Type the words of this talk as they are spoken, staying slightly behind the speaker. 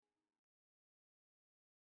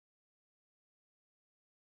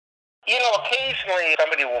Occasionally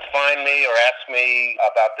somebody will find me or ask me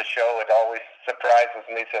about the show. It always surprises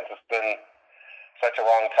me since it's been such a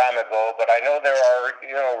long time ago. But I know there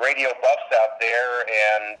are, radio buffs out there,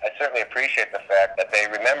 and I certainly appreciate the fact that they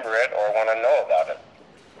remember it or want to know about it.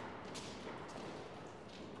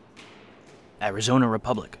 Arizona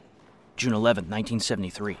Republic, June 11,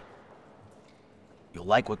 1973. You'll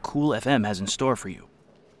like what KOOL-FM has in store for you.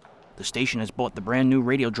 The station has bought the brand new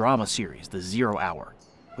radio drama series, The 0 Hour,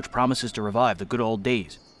 which promises to revive the good old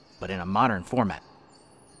days, but in a modern format.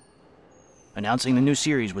 Announcing the new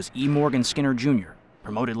series was E. Morgan Skinner Jr.,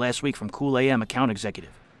 promoted last week from KOOL-AM account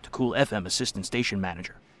executive to KOOL-FM assistant station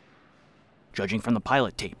manager. Judging from the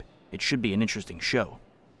pilot tape, it should be an interesting show.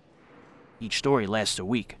 Each story lasts a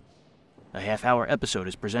week. A half-hour episode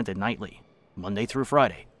is presented nightly, Monday through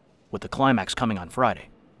Friday, with the climax coming on Friday.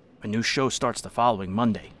 A new show starts the following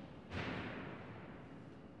Monday.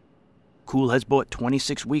 KOOL has bought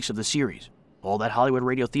 26 weeks of the series, all that Hollywood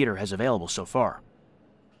Radio Theater has available so far.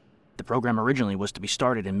 The program originally was to be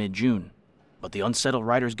started in mid-June, but the Unsettled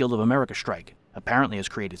Writers Guild of America strike apparently has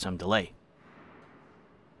created some delay.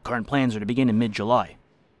 Current plans are to begin in mid-July.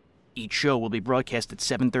 Each show will be broadcast at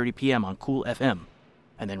 7:30 p.m. on KOOL-FM,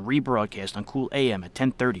 and then rebroadcast on KOOL-AM at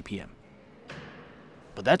 10:30 p.m.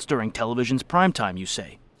 But that's during television's prime time, you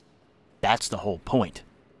say. That's the whole point.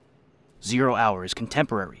 0 Hour is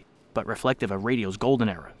contemporary, but reflective of radio's golden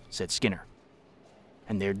era, said Skinner.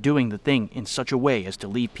 And they're doing the thing in such a way as to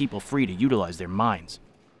leave people free to utilize their minds.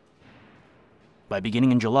 By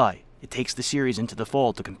beginning in July, it takes the series into the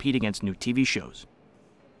fall to compete against new TV shows.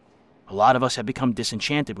 A lot of us have become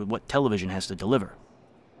disenchanted with what television has to deliver.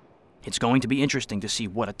 It's going to be interesting to see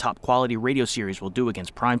what a top-quality radio series will do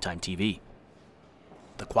against primetime TV.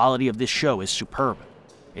 The quality of this show is superb.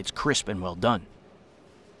 It's crisp and well done.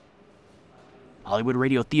 Hollywood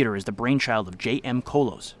Radio Theater is the brainchild of J.M.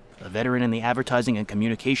 Kholos, a veteran in the advertising and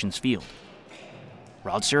communications field.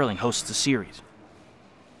 Rod Serling hosts the series.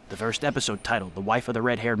 The first episode, titled The Wife of the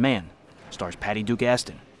Red-Haired Man, stars Patty Duke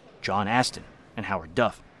Astin, John Astin, and Howard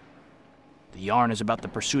Duff. The yarn is about the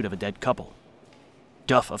pursuit of a dead couple.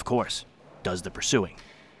 Duff, of course, does the pursuing.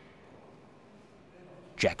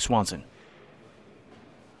 Jack Swanson.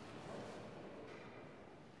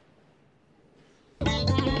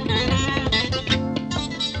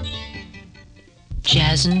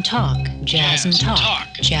 Jazz and talk, jazz and talk,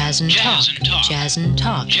 jazz and talk, jazz and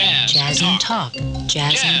talk, jazz and talk,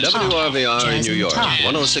 jazz and talk. WRVR in New York,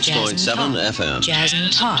 106.7 FM. Jazz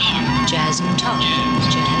and talk, jazz and talk,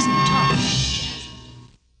 jazz and talk.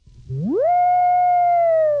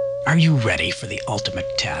 Are you ready for the ultimate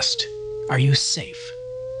test? Are you safe?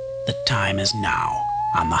 The time is now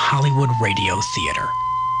on the Hollywood Radio Theater.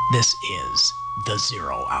 This is the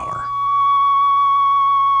 0 Hour.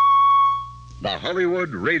 The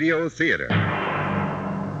Hollywood Radio Theater.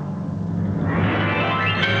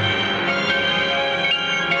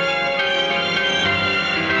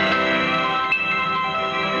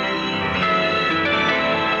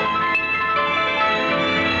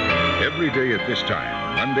 Every day at this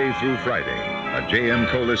time, Monday through Friday, a J.M.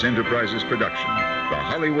 Kholos Enterprises production, the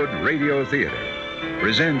Hollywood Radio Theater,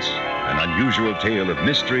 presents an unusual tale of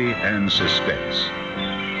mystery and suspense.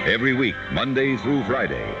 Every week, Monday through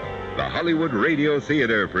Friday, the Hollywood Radio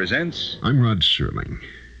Theater presents... I'm Rod Serling.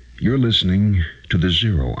 You're listening to the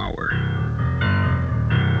 0 Hour.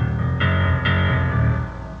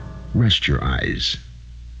 Rest your eyes.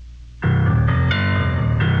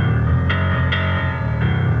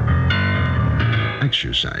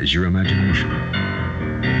 Exercise your imagination.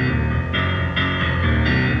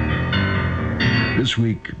 This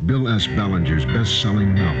week, Bill S. Ballinger's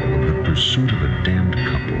best-selling novel of The Pursuit of a Damned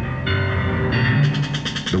Couple.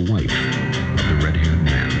 The Wife of the Red-Haired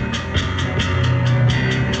Man.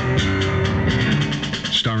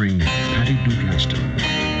 Starring Patty Duke Astin,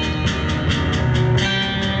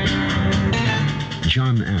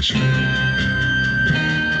 John Astin,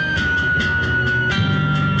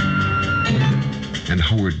 and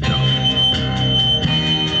Howard Duff.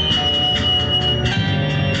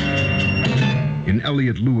 In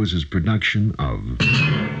Elliot Lewis's production of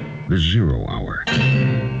The 0 Hour.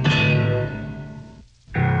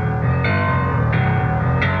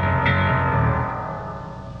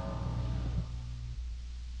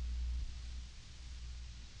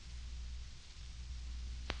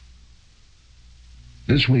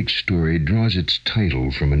 This week's story draws its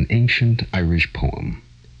title from an ancient Irish poem.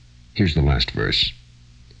 Here's the last verse.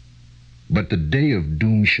 But the day of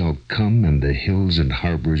doom shall come, and the hills and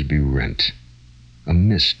harbors be rent. A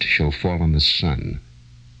mist shall fall on the sun,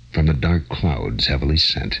 from the dark clouds heavily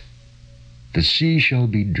sent. The sea shall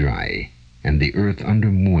be dry, and the earth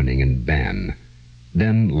under mourning and ban.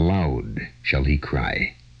 Then loud shall he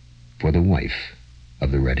cry for the wife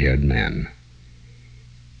of the red-haired man.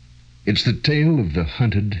 It's the tale of the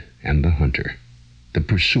hunted and the hunter, the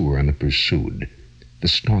pursuer and the pursued, the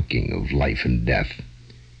stalking of life and death.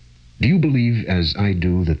 Do you believe, as I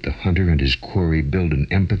do, that the hunter and his quarry build an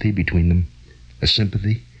empathy between them, a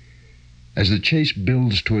sympathy? As the chase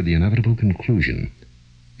builds toward the inevitable conclusion,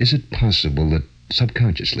 is it possible that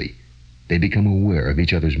subconsciously they become aware of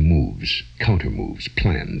each other's moves, counter-moves,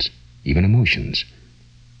 plans, even emotions?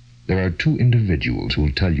 There are two individuals who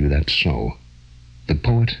will tell you that's so, the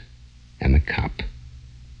poet and the cop.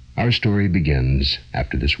 Our story begins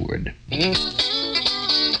after this word.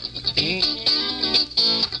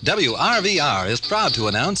 WRVR is proud to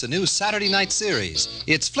announce a new Saturday night series.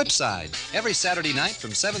 It's Flipside, every Saturday night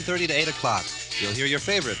from 7:30 to 8 o'clock. You'll hear your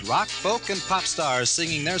favorite rock, folk, and pop stars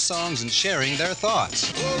singing their songs and sharing their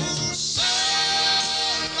thoughts.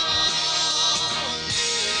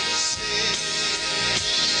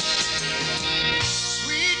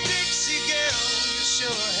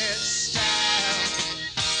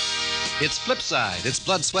 It's Flipside. It's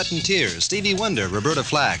Blood, Sweat, and Tears. Stevie Wonder, Roberta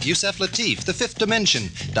Flack, Yusef Lateef, The Fifth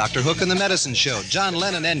Dimension, Dr. Hook and the Medicine Show, John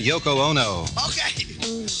Lennon, and Yoko Ono. Okay.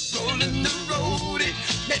 Rolling the road,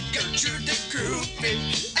 met Gertrude the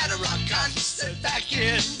groupie at a rock concert back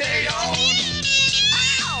in Bayonne.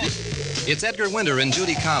 It's Edgar Winter and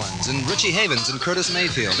Judy Collins, and Richie Havens and Curtis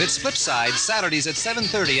Mayfield. It's Flipside, Saturdays at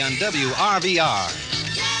 7:30 on WRVR.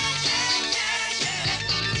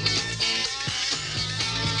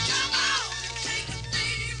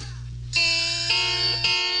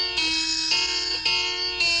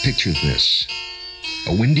 Picture this.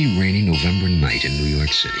 A windy, rainy November night in New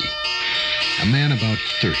York City. A man about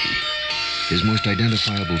 30, his most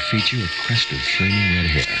identifiable feature a crest of flaming red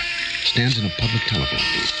hair, stands in a public telephone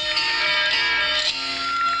booth.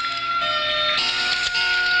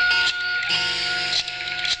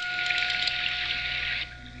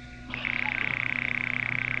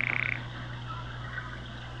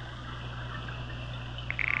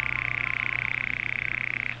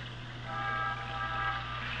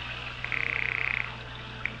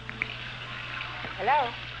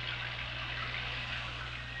 Hello?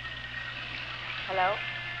 Hello?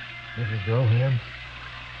 Mrs. Rohan?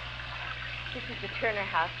 This is the Turner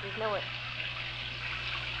house. There's no one.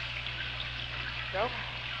 Rohan?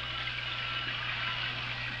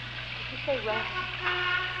 Did you say Rohan?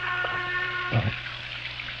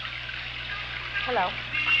 Hello?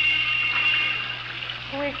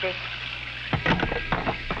 Who is this?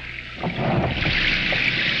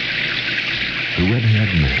 The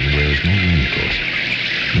red-haired man wears no raincoat.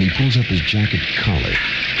 When he pulls up his jacket collar,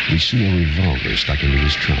 we see a revolver stuck into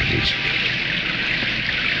his trousers.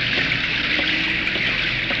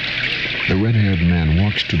 The red-haired man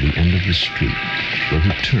walks to the end of the street, where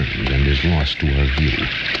he turns and is lost to our view.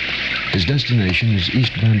 His destination is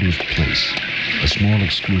East Vander's Place, a small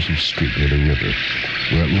exclusive street near the river,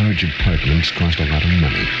 where large apartments cost a lot of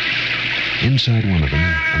money. Inside one of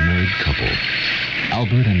them, a married couple,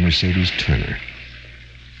 Albert and Mercedes Turner.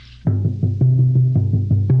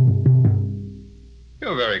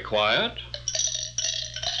 You're very quiet.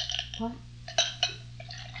 What?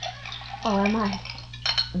 Oh, am I?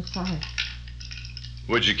 I'm sorry.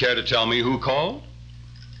 Would you care to tell me who called?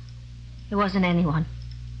 It wasn't anyone.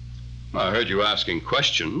 I heard you asking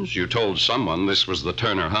questions. You told someone this was the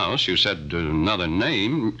Turner house. You said another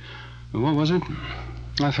name. What was it?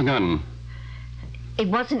 I've forgotten. It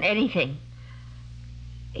wasn't anything.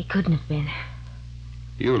 It couldn't have been.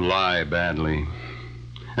 You lie badly.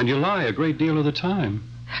 And you lie a great deal of the time.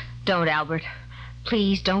 Don't, Albert.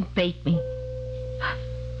 Please, don't bait me.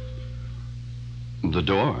 The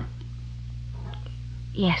door?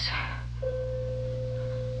 Yes.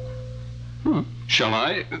 Shall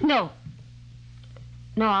I? No.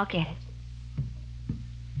 No, I'll get it.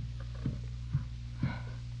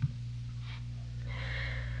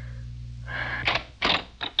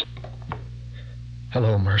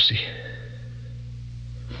 Hello, Mercy.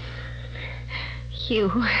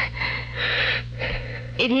 You.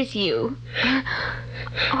 It is you.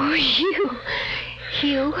 Oh, you.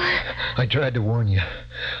 You. I tried to warn you.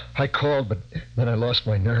 I called, but then I lost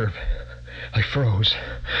my nerve. I froze.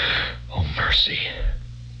 Oh, Mercy.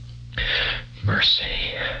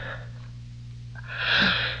 Mercy.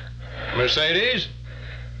 Mercedes?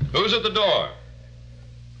 Who's at the door?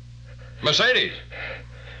 Mercedes?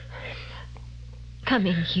 Come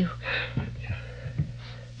in, Hugh.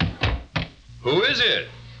 Who is it?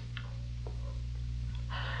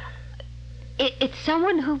 It's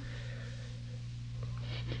someone who...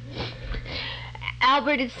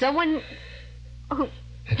 Albert, it's someone Oh.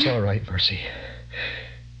 It's all right, Mercy.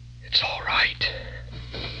 It's all right.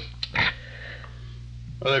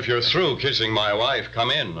 Well, if you're through kissing my wife,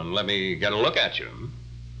 come in and let me get a look at you.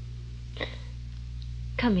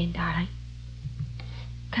 Come in, darling.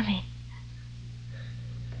 Come in.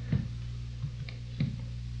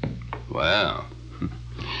 Well,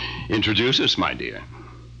 introduce us, my dear.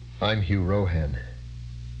 I'm Hugh Rohan.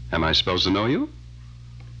 Am I supposed to know you?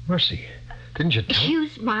 Mercy, didn't you tell...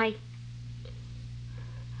 Hugh's my...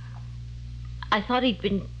 I thought he'd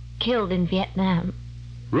been killed in Vietnam.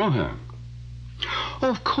 Rohan. Oh,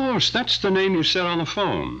 of course, that's the name you said on the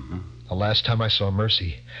phone. The last time I saw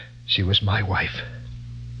Mercy, she was my wife.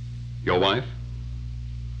 Your wife?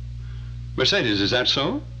 Mercedes, is that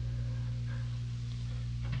so?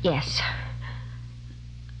 Yes.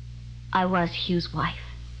 I was Hugh's wife.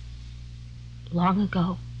 Long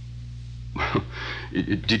ago.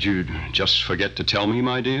 Did you just forget to tell me,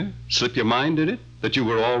 my dear? Slip your mind, did it? That you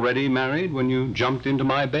were already married when you jumped into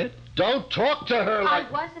my bed? Don't talk to her like...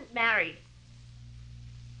 I wasn't married.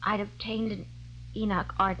 I'd obtained an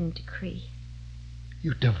Enoch Arden decree.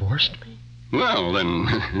 You divorced me? Well, then,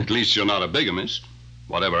 at least you're not a bigamist.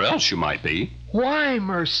 Whatever else you might be. Why,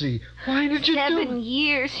 Mercy? Why did you 7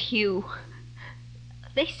 years, Hugh.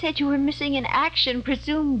 They said you were missing in action,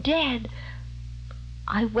 presumed dead.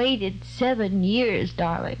 I waited 7 years,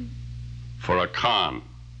 darling. For a con.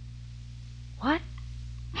 What?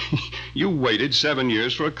 You waited 7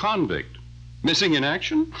 years for a convict. Missing in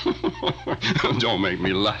action? Don't make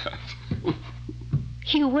me laugh.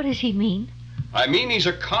 Hugh, what does he mean? I mean he's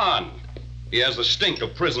a con. He has the stink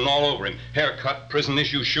of prison all over him. Haircut,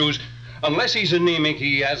 prison-issue shoes. Unless he's anemic,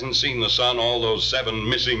 he hasn't seen the sun all those 7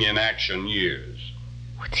 missing in action years.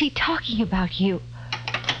 What's he talking about, Hugh?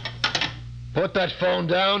 Put that phone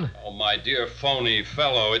down. Oh, my dear phony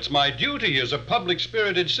fellow, it's my duty as a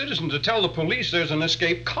public-spirited citizen to tell the police there's an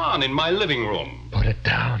escaped con in my living room. Put it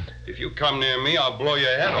down. If you come near me, I'll blow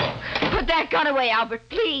your head off. Put that gun away, Albert,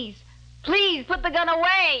 please. Please, put the gun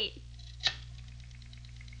away.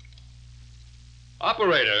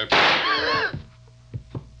 Operator.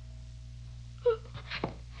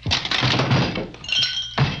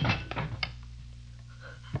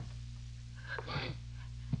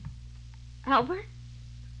 Albert?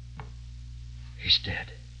 He's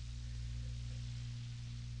dead.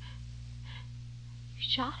 You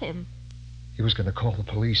shot him. He was going to call the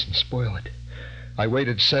police and spoil it. I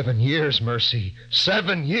waited 7 years, Mercy.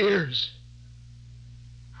 7 years!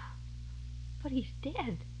 But he's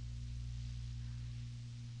dead.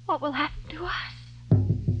 What will happen to us?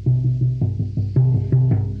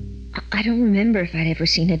 I don't remember if I'd ever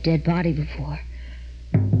seen a dead body before.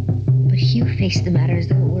 But Hugh faced the matter as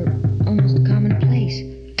though it were almost commonplace.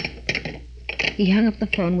 He hung up the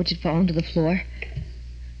phone, which had fallen to the floor,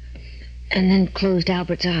 and then closed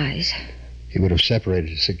Albert's eyes. He would have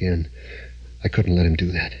separated us again. I couldn't let him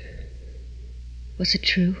do that. Was it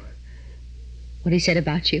true? What he said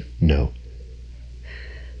about you? No.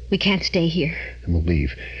 We can't stay here. And we'll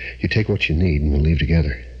leave. You take what you need and we'll leave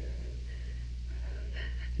together.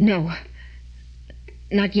 No.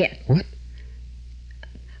 Not yet. What?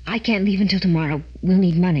 I can't leave until tomorrow. We'll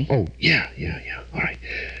need money. Oh, yeah. All right.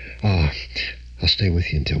 I'll stay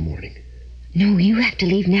with you until morning. No, you have to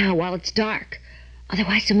leave now while it's dark.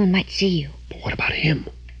 Otherwise someone might see you. But what about him?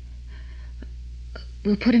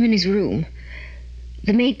 We'll put him in his room.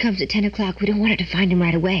 The maid comes at 10 o'clock. We don't want her to find him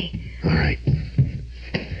right away. All right.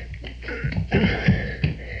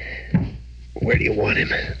 Where do you want him?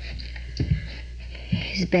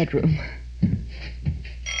 His bedroom.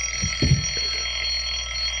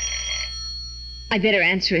 I better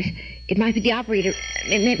answer it. It might be the operator.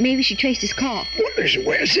 Maybe she traced his call.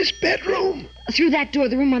 Where's his bedroom? Through that door,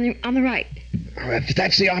 the room on the right. Oh, if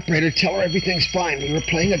that's the operator, tell her everything's fine. We were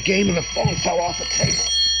playing a game and the phone fell off the table.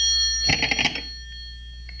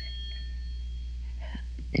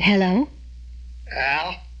 Hello?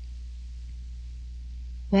 Al?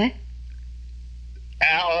 What?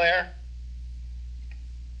 Al there?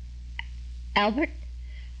 Albert?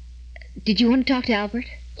 Did you want to talk to Albert?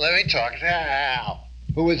 Let me talk to Al.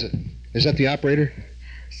 Who is it? Is that the operator?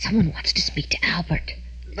 Someone wants to speak to Albert.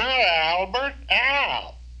 Not Albert,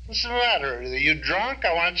 Al. What's the matter? Are you drunk?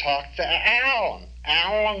 I want to talk to Alan.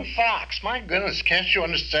 Alan Fox. My goodness, can't you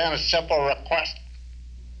understand a simple request?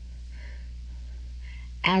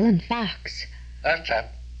 Alan Fox. That's it.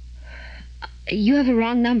 You have a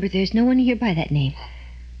wrong number. There's no one here by that name.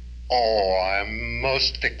 Oh, I'm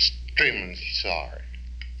most extremely sorry.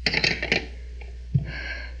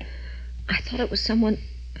 I thought it was someone...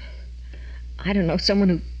 I don't know, someone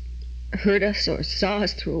who heard us or saw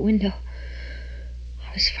us through a window.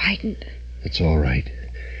 I was frightened. It's all right.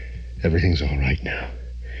 Everything's all right now.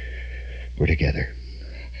 We're together.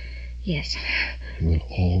 Yes. And we'll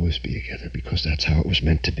always be together because that's how it was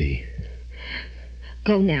meant to be.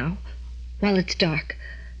 Go now, while it's dark.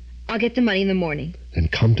 I'll get the money in the morning. Then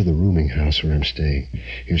come to the rooming house where I'm staying.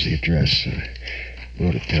 Here's the address. I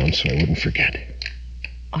wrote it down so I wouldn't forget.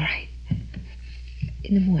 All right.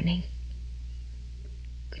 In the morning.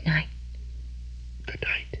 Good night. Good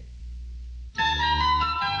night.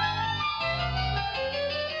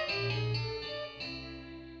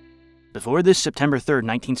 Before this September 3rd,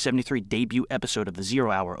 1973 debut episode of the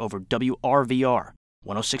Zero Hour over WRVR,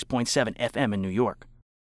 106.7 FM in New York,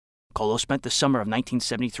 Kholos spent the summer of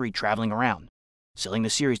 1973 traveling around, selling the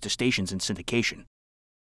series to stations in syndication.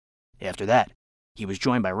 After that, he was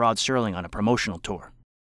joined by Rod Serling on a promotional tour.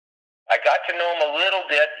 I got to know him a little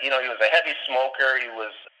bit. You know, he was a heavy smoker. He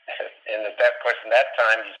was, and of course, in that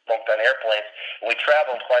time, he smoked on airplanes. We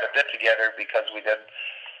traveled quite a bit together because we did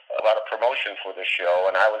a lot of promotion for the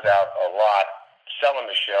show, and I was out a lot selling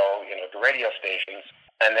the show, you know, the radio stations.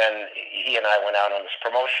 And then he and I went out on this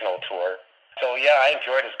promotional tour. So, yeah, I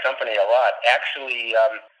enjoyed his company a lot. Actually,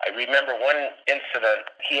 I remember one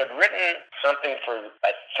incident. He had written something for,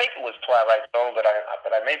 I think it was Twilight Zone, but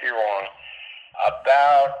I may be wrong,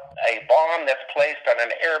 about a bomb that's placed on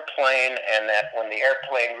an airplane, and that when the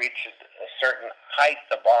airplane reaches a certain height,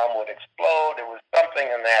 the bomb would explode. It was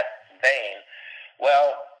something in that vein.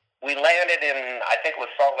 Well, we landed in, I think it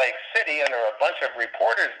was Salt Lake City, and there were a bunch of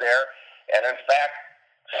reporters there, and in fact,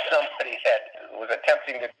 somebody was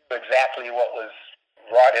attempting to do exactly what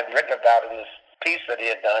Rod had written about in this piece that he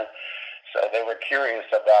had done. So they were curious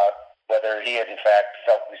about whether he had in fact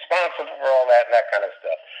felt responsible for all that and that kind of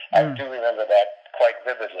stuff. I do remember that quite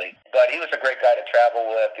vividly. But he was a great guy to travel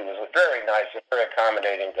with. He was very nice and very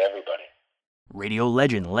accommodating to everybody. Radio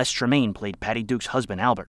legend Les Tremayne played Patty Duke's husband,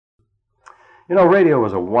 Albert. You know, radio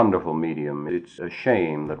was a wonderful medium. It's a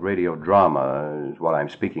shame that radio drama is what I'm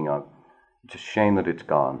speaking of. It's a shame that it's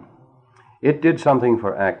gone. It did something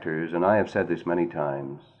for actors, and I have said this many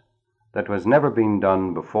times, that was never been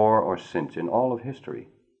done before or since in all of history.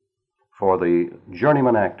 For the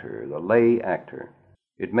journeyman actor, the lay actor,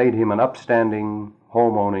 it made him an upstanding,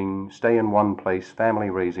 home-owning, stay-in-one-place,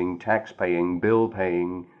 family-raising, tax-paying,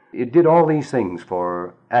 bill-paying. It did all these things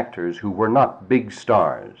for actors who were not big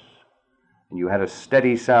stars. And you had a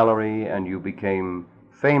steady salary, and you became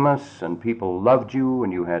famous, and people loved you,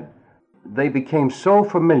 and they became so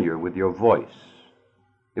familiar with your voice.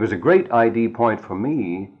 It was a great ID point for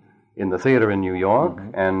me in the theater in New York,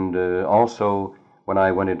 and also when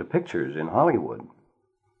I went into pictures in Hollywood.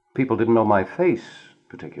 People didn't know my face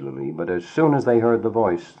particularly, but as soon as they heard the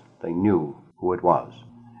voice, they knew who it was.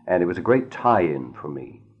 And it was a great tie-in for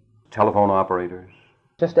me. Telephone operators.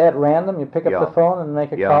 Just at random, you pick up the phone and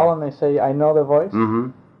make a call, and they say, I know their voice?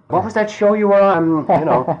 What was that show you were on? You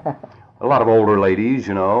know, a lot of older ladies,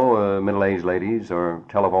 you know, middle-aged ladies or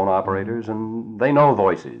telephone operators, and they know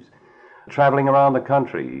voices. Traveling around the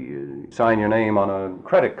country, you sign your name on a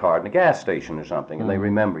credit card in a gas station or something, and they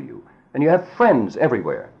remember you. And you have friends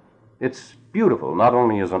everywhere. It's beautiful, not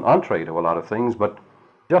only as an entree to a lot of things, but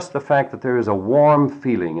just the fact that there is a warm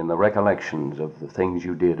feeling in the recollections of the things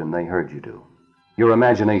you did and they heard you do. Your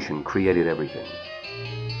imagination created everything.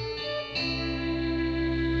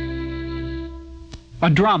 A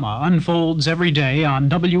drama unfolds every day on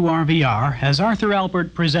WRVR as Arthur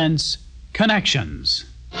Albert presents Connections.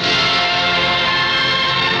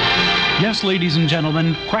 Yes, ladies and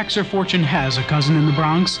gentlemen, Quaxer Fortune has a cousin in the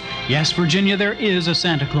Bronx. Yes, Virginia, there is a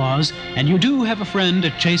Santa Claus, and you do have a friend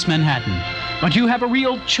at Chase Manhattan. But you have a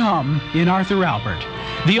real chum in Arthur Albert,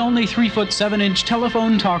 the only 3'7"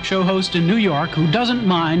 telephone talk show host in New York who doesn't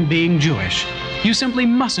mind being Jewish. You simply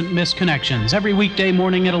mustn't miss Connections every weekday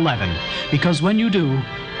morning at 11, because when you do,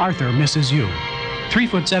 Arthur misses you.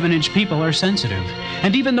 3'7" people are sensitive,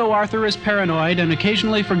 and even though Arthur is paranoid and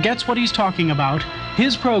occasionally forgets what he's talking about,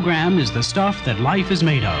 his program is the stuff that life is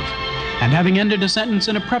made of. And having ended a sentence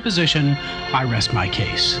in a preposition, I rest my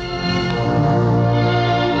case.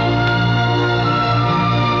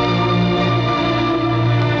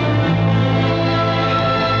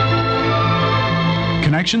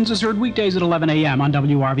 Connections is heard weekdays at 11 a.m. on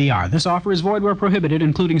WRVR. This offer is void where prohibited,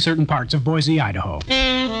 including certain parts of Boise, Idaho.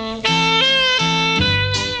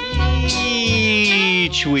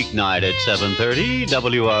 Each weeknight at 7:30,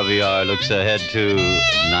 WRVR looks ahead to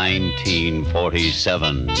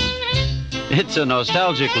 1947. It's a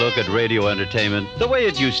nostalgic look at radio entertainment the way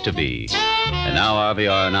it used to be. And now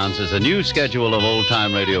RVR announces a new schedule of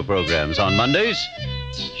old-time radio programs. On Mondays,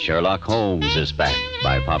 Sherlock Holmes is back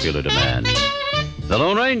by popular demand. The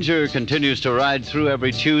Lone Ranger continues to ride through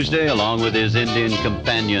every Tuesday along with his Indian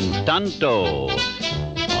companion, Tonto.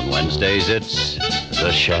 On Wednesdays, it's The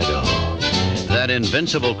Shadow, that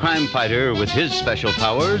invincible crime fighter with his special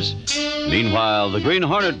powers. Meanwhile, the Green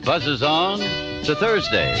Hornet buzzes on to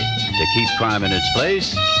Thursday to keep crime in its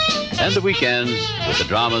place, and the weekends with the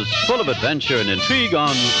dramas full of adventure and intrigue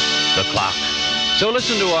on The Clock. So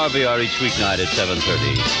listen to RVR each weeknight at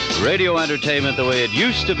 7:30. Radio entertainment the way it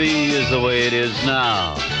used to be is the way it is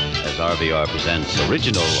now, as RVR presents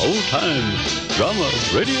original old-time drama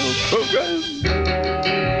radio program.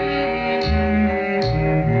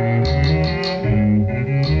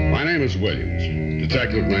 My name is Williams,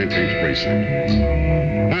 detective 19th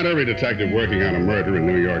Precinct. Not every detective working on a murder in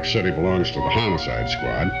New York City belongs to the homicide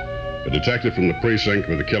squad. A detective from the precinct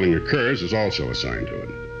where the killing occurs is also assigned to it.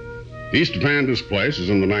 East Vanda's place is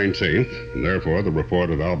in the 19th, and therefore the report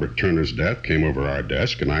of Albert Turner's death came over our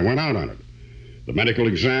desk, and I went out on it. The medical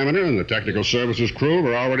examiner and the technical services crew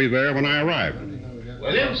were already there when I arrived.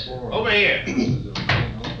 Williams, over here.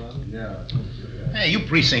 Hey, you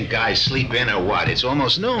precinct guys sleep in or what? It's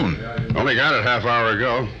almost noon. Only got it half hour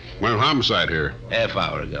ago. Went homicide here. Half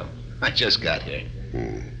hour ago. I just got here.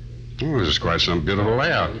 Oh, this is quite some beautiful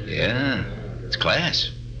layout. Yeah, it's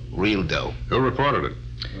class. Real dough. Who reported it?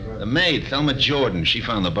 The maid, Thelma Jordan. She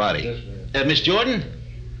found the body. Miss Jordan?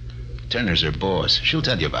 Turner's her boss. She'll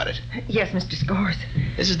tell you about it. Yes, Mr. Scores.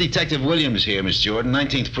 This is Detective Williams here, Miss Jordan,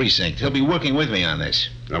 19th Precinct. He'll be working with me on this.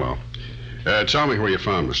 Hello. Tell me where you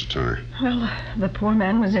found Mr. Turner. Well, the poor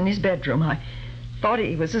man was in his bedroom. I thought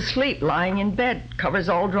he was asleep, lying in bed, covers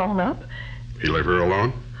all drawn up. He live here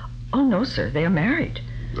alone? Oh, no, sir. They are married.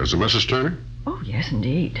 There's a Mrs. Turner? Oh, yes,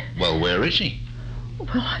 indeed. Well, where is she?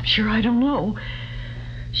 Well, I'm sure I don't know.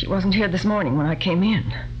 She wasn't here this morning when I came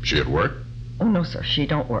in. She at work? Oh, no, sir. She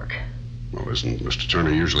don't work. Well, isn't Mr.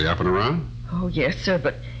 Turner usually up and around? Oh, yes, sir,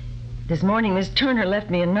 but this morning Miss Turner left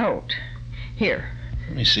me a note. Here.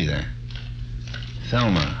 Let me see that.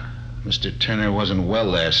 Thelma, Mr. Turner wasn't well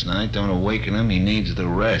last night. Don't awaken him. He needs the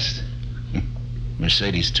rest.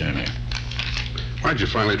 Mercedes Turner. Why'd you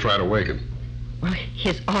finally try to wake him? Well,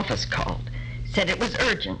 his office called. Said it was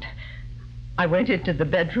urgent. I went into the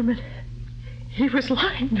bedroom and he was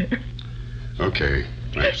lying there. Okay,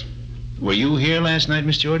 thanks. Were you here last night,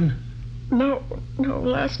 Miss Jordan? No,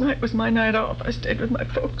 last night was my night off. I stayed with my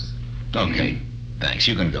folks. Okay, thanks.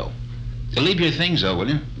 You can go. So leave your things, though, will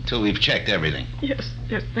you? Until we've checked everything. Yes,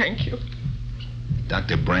 thank you.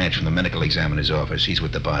 Dr. Branch from the medical examiner's office. He's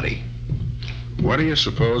with the body. What do you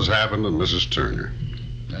suppose happened to Mrs. Turner?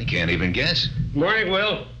 I can't even guess. Morning,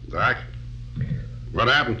 Will. Doc, what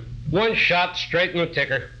happened? One shot straight in the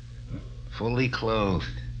ticker. Fully clothed.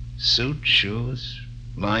 Suit, shoes,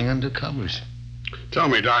 lying under covers. Tell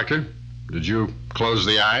me, Doctor, did you close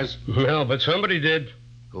the eyes? No, but somebody did.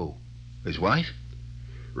 Who? His wife?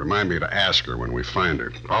 Remind me to ask her when we find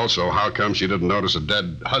her. Also, how come she didn't notice a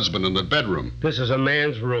dead husband in the bedroom? This is a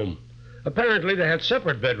man's room. Apparently, they had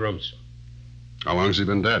separate bedrooms. How long's he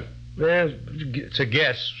been dead? It's a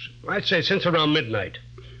guess. I'd say since around midnight.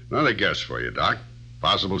 Another guess for you, Doc.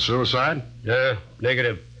 Possible suicide?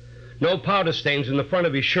 Negative. No powder stains in the front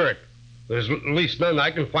of his shirt. There's at least none I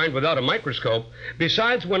can find without a microscope.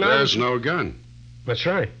 Besides, There's no gun. That's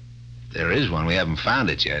right. There is one. We haven't found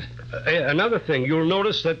it yet. Another thing, you'll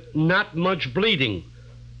notice that not much bleeding.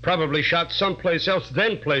 Probably shot someplace else,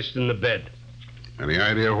 then placed in the bed. Any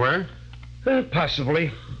idea where?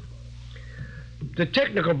 Possibly. The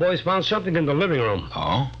technical boys found something in the living room.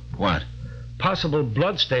 Oh? What? Possible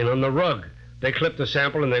bloodstain on the rug. They clipped the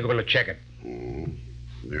sample and they're going to check it.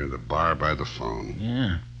 Near the bar by the phone.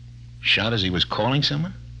 Yeah. Shot as he was calling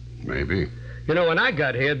someone? Maybe. You know, when I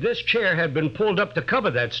got here, this chair had been pulled up to cover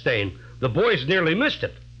that stain. The boys nearly missed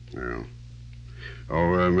it. Yeah.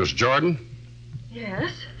 Oh, Miss Jordan?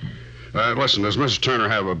 Yes? Listen, does Mrs. Turner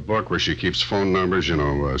have a book where she keeps phone numbers,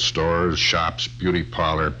 stores, shops, beauty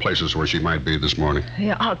parlor, places where she might be this morning?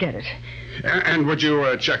 Yeah, I'll get it. And would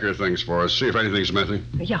you check her things for us, see if anything's missing?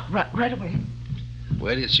 Yeah, right away.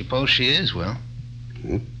 Where do you suppose she is, Will?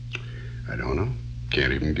 I don't know.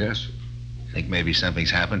 Can't even guess. Think maybe something's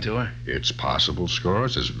happened to her? It's possible,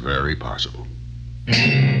 Scores. It's very possible.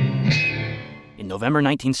 In November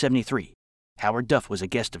 1973, Howard Duff was a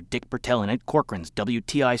guest of Dick Bertel and Ed Corcoran's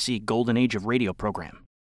WTIC Golden Age of Radio program.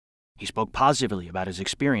 He spoke positively about his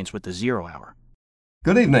experience with the 0 Hour.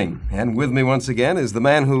 Good evening, and with me once again is the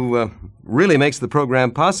man who really makes the program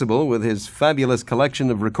possible with his fabulous collection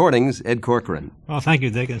of recordings, Ed Corcoran. Well, thank you,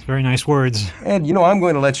 Dick. That's very nice words. Ed, you know, I'm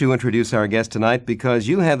going to let you introduce our guest tonight because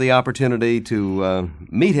you had the opportunity to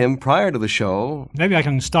meet him prior to the show. Maybe I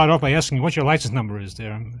can start off by asking what your license number is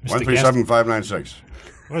there, Mr. 137596.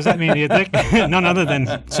 What does that mean to you, Dick? None other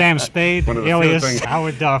than Sam Spade, alias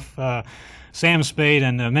Howard Duff. Sam Spade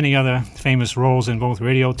and many other famous roles in both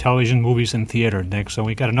radio, television, movies, and theater, Dick. So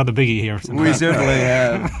we got another biggie here tonight. We certainly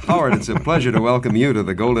have. Howard, it's a pleasure to welcome you to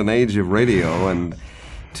the golden age of radio and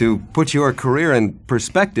to put your career in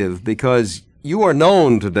perspective because you are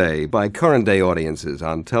known today by current-day audiences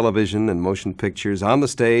on television and motion pictures, on the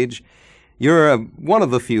stage. You're one of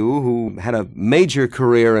the few who had a major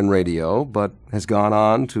career in radio, but has gone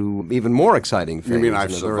on to even more exciting things. You mean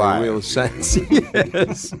I've survived? In a very real sense.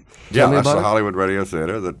 Yes. Yeah, that's the Hollywood Radio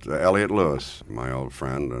Theater that Elliot Lewis, my old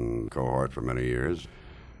friend and cohort for many years,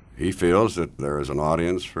 he feels that there is an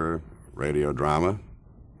audience for radio drama,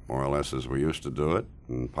 more or less as we used to do it,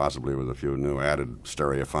 and possibly with a few new added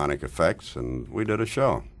stereophonic effects, and we did a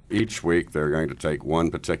show. Each week they're going to take one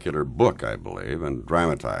particular book, I believe, and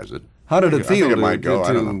dramatize it. How did it feel to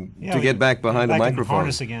get back behind a microphone?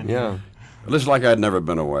 Again. Yeah. This is like I'd never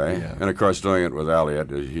been away. Yeah. And, of course, doing it with Elliot,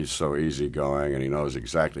 he's so easygoing, and he knows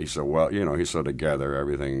exactly, he's so well, you know, he's so together,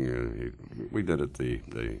 everything. We did it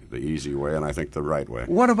the easy way, and I think the right way.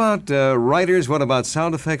 What about writers? What about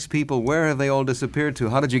sound effects people? Where have they all disappeared to?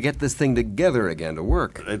 How did you get this thing together again to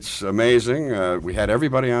work? It's amazing. We had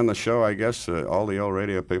everybody on the show, I guess, all the old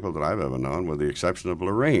radio people that I've ever known, with the exception of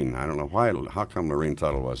Lorene. I don't know why, how come Lorene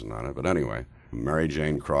Tuttle wasn't on it, but anyway. Mary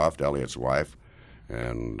Jane Croft, Elliot's wife.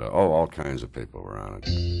 And, all kinds of people were on it.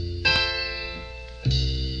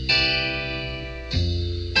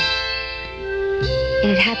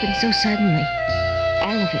 It had happened so suddenly.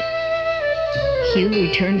 All of it. Hugh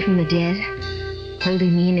returned from the dead,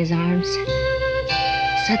 holding me in his arms.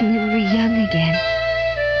 Suddenly we were young again,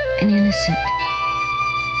 and innocent.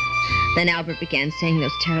 Then Albert began saying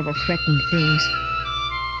those terrible, threatening things.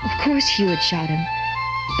 Of course Hugh had shot him.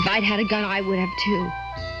 If I'd had a gun, I would have too.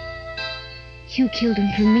 Hugh killed him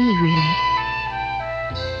for me, really.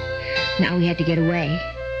 Now we had to get away.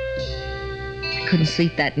 I couldn't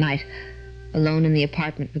sleep that night, alone in the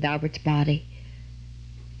apartment with Albert's body.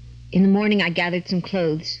 In the morning, I gathered some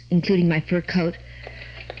clothes, including my fur coat,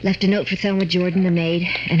 left a note for Thelma Jordan, the maid,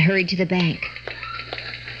 and hurried to the bank.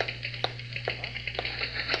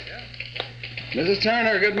 Mrs.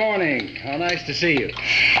 Turner, good morning. How nice to see you.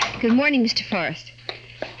 Good morning, Mr. Forrest.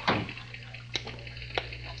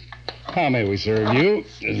 How may we serve you?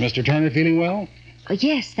 Is Mr. Turner feeling well? Oh,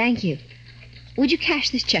 yes, thank you. Would you cash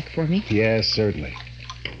this check for me? Yes, certainly.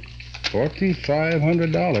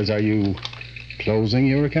 $4,500. Are you closing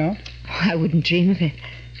your account? Oh, I wouldn't dream of it.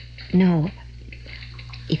 No.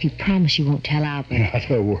 If you promise you won't tell Albert.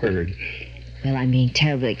 Not a word. Well, I'm being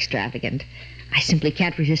terribly extravagant. I simply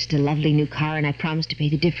can't resist a lovely new car, and I promise to pay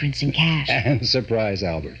the difference in cash. And surprise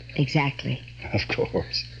Albert. Exactly. Of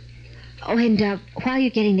course. Oh, and while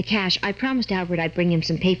you're getting the cash, I promised Albert I'd bring him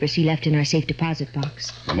some papers he left in our safe deposit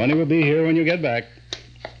box. The money will be here when you get back.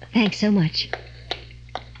 Thanks so much.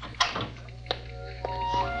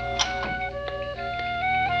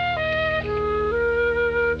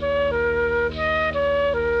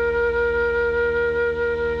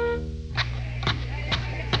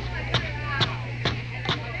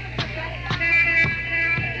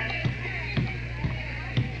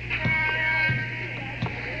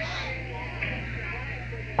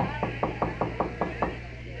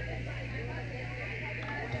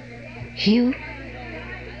 Hugh?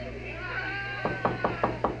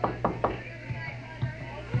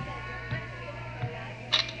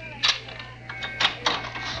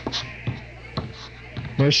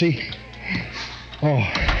 Mercy? Oh,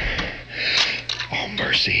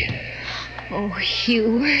 Mercy. Oh,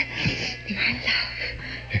 Hugh. My love.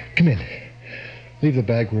 Here, come in. Leave the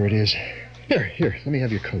bag where it is. Here, let me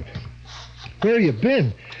have your coat. Where have you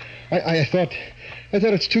been? I thought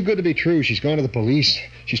it's too good to be true. She's gone to the police.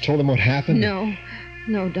 She's told them what happened. No,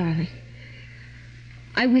 darling.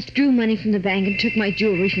 I withdrew money from the bank and took my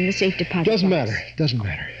jewelry from the safe deposit box. Doesn't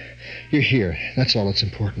matter. You're here. That's all that's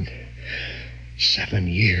important. 7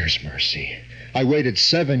 years, Mercy. I waited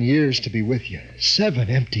 7 years to be with you. 7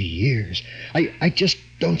 empty years. I just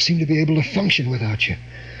don't seem to be able to function without you.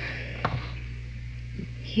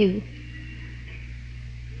 Hugh,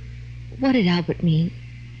 what did Albert mean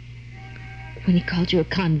when he called you a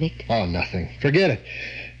convict? Oh, nothing. Forget it.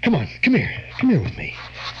 Come on, come here. Come here with me.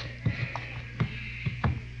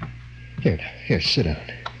 Here, sit down.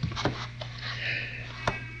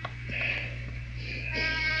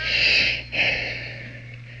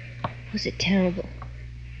 Was it terrible?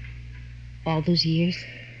 All those years?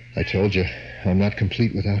 I told you, I'm not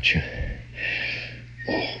complete without you.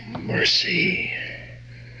 Oh, mercy.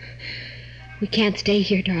 We can't stay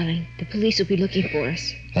here, darling. The police will be looking for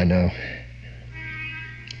us. I know.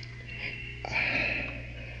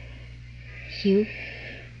 Hugh?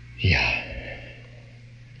 Yeah.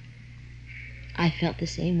 I felt the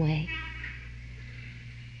same way.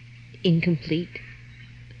 Incomplete.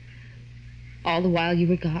 All the while you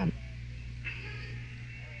were gone.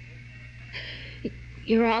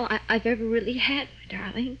 You're all I've ever really had, my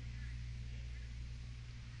darling.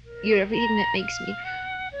 You're everything that makes me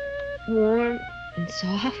warm and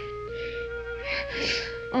soft.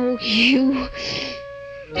 Oh, Hugh.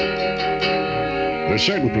 There's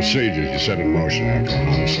certain procedures you set in motion after a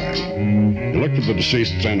homicide. You look for the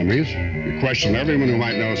deceased's enemies. You question everyone who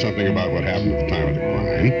might know something about what happened at the time of the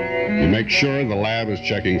crime. You make sure the lab is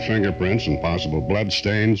checking fingerprints and possible blood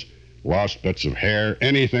stains, lost bits of hair,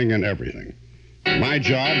 anything and everything. In my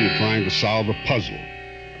job, you're trying to solve a puzzle.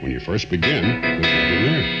 When you first begin, there's nothing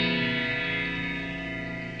there.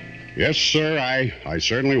 Yes, sir, I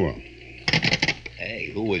certainly will. Hey,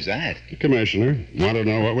 who was that? The commissioner. Want to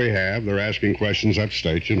know what we have. They're asking questions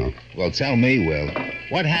upstate, you know. Well, tell me, Will,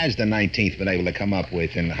 what has the 19th been able to come up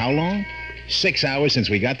with, and how long? 6 hours since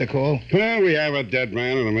we got the call? Well, we have a dead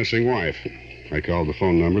man and a missing wife. I called the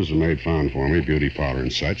phone numbers the maid found for me, beauty parlor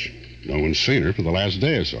and such. No one's seen her for the last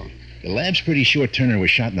day or so. The lab's pretty sure Turner was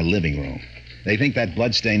shot in the living room. They think that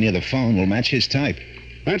bloodstain near the phone will match his type.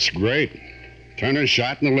 That's great. Turner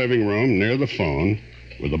shot in the living room near the phone.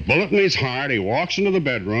 With a bullet in his heart, he walks into the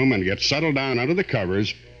bedroom and gets settled down under the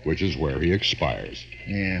covers, which is where he expires.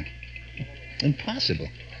 Yeah. Impossible.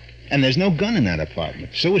 And there's no gun in that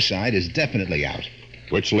apartment. Suicide is definitely out.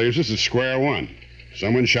 Which leaves us at square one.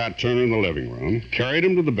 Someone shot Turner in the living room, carried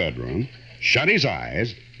him to the bedroom, shut his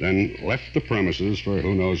eyes, then left the premises for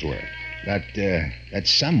who knows where. That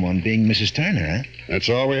someone being Mrs. Turner, huh? That's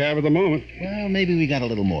all we have at the moment. Well, maybe we got a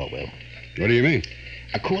little more, Will. What do you mean?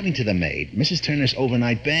 According to the maid, Mrs. Turner's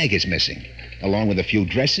overnight bag is missing, along with a few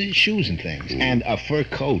dresses, shoes, and things, and a fur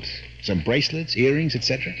coat, some bracelets, earrings,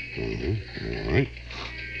 etc. All right.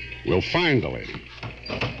 We'll find the lady.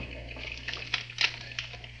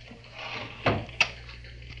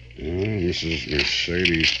 This is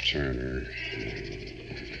Mercedes Turner.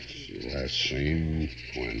 Last seen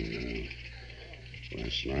when?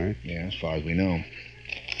 Last night? Yeah, as far as we know.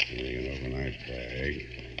 Wearing an overnight bag.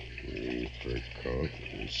 Wearing a fur coat.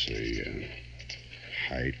 Let's see.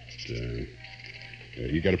 Height.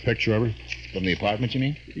 You got a picture of her? From the apartment, you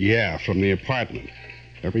mean? Yeah, from the apartment.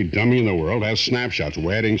 Every dummy in the world has snapshots.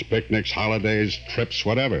 Weddings, picnics, holidays, trips,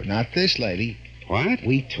 whatever. Not this lady. What?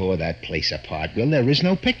 We tore that place apart, Will. There is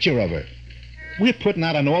no picture of her. We're putting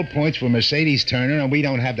out on all points for Mercedes Turner, and we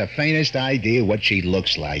don't have the faintest idea what she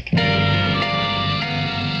looks like. I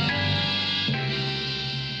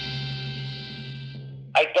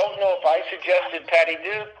don't know if I suggested Patty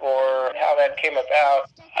Duke or how that came about.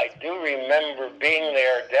 I do remember being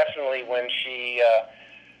there definitely when she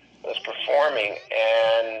was performing,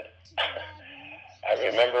 and I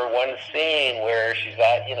remember one scene where she's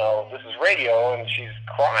at, this is radio, and she's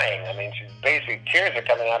crying. I mean, she's basically, tears are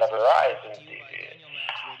coming out of her eyes, and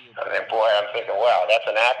then, boy, I'm thinking, wow, that's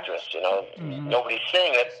an actress, Nobody's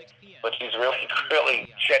seeing it, but she's really, really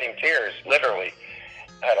shedding tears, literally.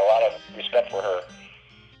 I had a lot of respect for her.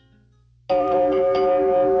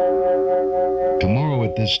 Tomorrow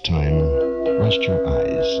at this time, rest your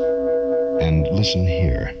eyes and listen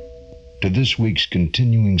here to this week's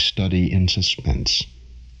continuing study in suspense,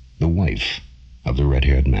 The Wife of the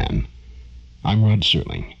Red-Haired Man. I'm Rod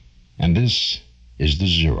Serling, and this is the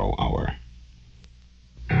 0 Hour.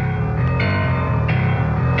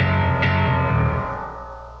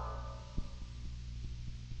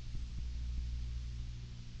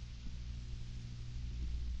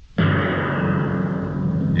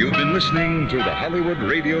 You've been listening to the Hollywood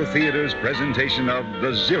Radio Theater's presentation of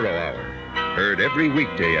The 0 Hour, heard every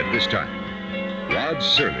weekday at this time. Rod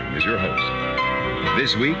Serling is your host.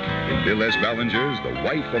 This week, in Bill S. Ballinger's The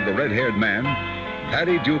Wife of the Red-Haired Man,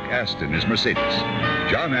 Patty Duke Astin is Mercedes,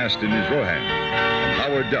 John Astin is Rohan, and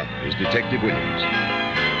Howard Duff is Detective Williams.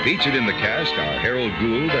 Featured in the cast are Harold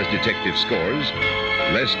Gould as Detective Scores,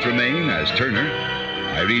 Les Tremayne as Turner,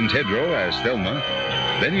 Irene Tedrow as Thelma,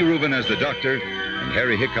 Benny Rubin as the Doctor, and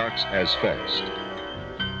Harry Hickox as Faust.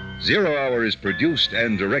 0 Hour is produced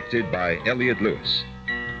and directed by Elliot Lewis.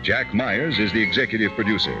 Jack Myers is the executive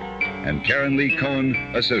producer, and Karen Lee Cohen,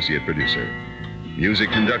 associate producer.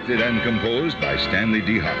 Music conducted and composed by Stanley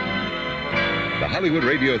D. Hoffman. The Hollywood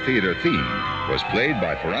Radio Theater theme was played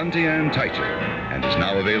by Ferranti and Teicher and is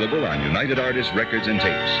now available on United Artists Records and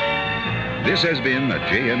Tapes. This has been a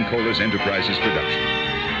J.M. Kholos Enterprises production.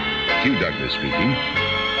 Hugh Douglas speaking.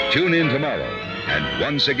 Tune in tomorrow, and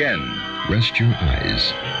once again, rest your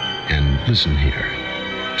eyes and listen here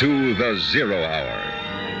to the 0 Hour.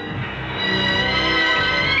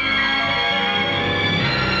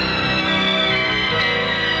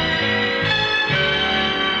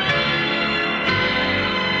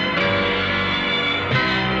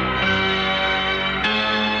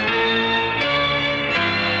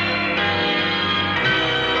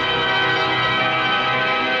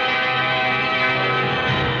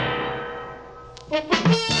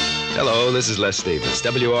 Hello, this is Les Stevens,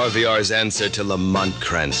 WRVR's answer to Lamont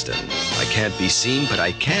Cranston. I can't be seen, but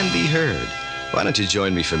I can be heard. Why don't you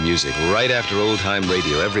join me for music right after Old Time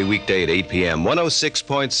Radio every weekday at 8 p.m.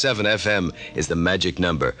 106.7 FM is the magic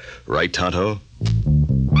number. Right, Tonto?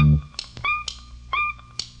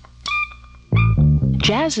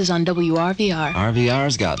 Jazz is on WRVR.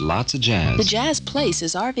 RVR's got lots of jazz. The jazz place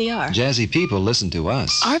is RVR. Jazzy people listen to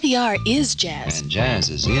us. RVR is jazz. And jazz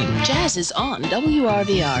is in. Jazz is on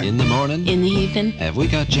WRVR. In the morning. In the evening. Have we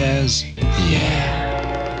got jazz? Yeah.